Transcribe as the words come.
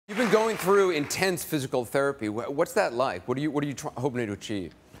You've been going through intense physical therapy. What's that like? What are you hoping to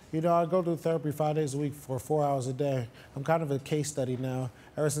achieve? You know, I go to therapy 5 days a week for 4 hours a day. I'm kind of a case study now.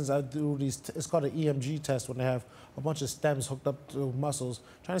 Ever since I do these, it's called an EMG test when they have a bunch of stems hooked up to muscles,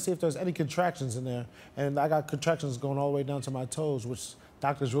 trying to see if there's any contractions in there. And I got contractions going all the way down to my toes, which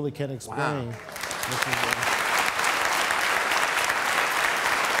doctors really can't explain. Wow.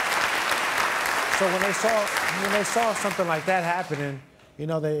 So when they saw something like that happening, you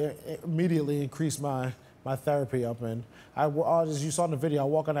know, they immediately increased my therapy up. And as you saw in the video, I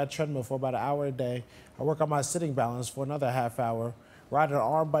walk on that treadmill for about an hour a day. I work on my sitting balance for another half hour. Ride an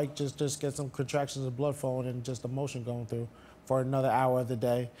arm bike, just get some contractions of blood flowing and just the motion going through for another hour of the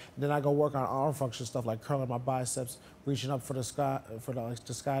day. And then I go work on arm function stuff like curling my biceps, reaching up for the sky,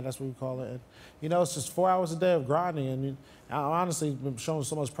 that's what we call it. And, you know, it's just 4 hours a day of grinding. And I honestly been showing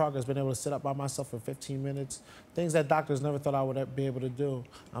so much progress, been able to sit up by myself for 15 minutes, things that doctors never thought I would be able to do.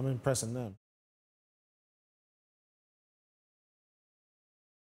 I'm impressing them.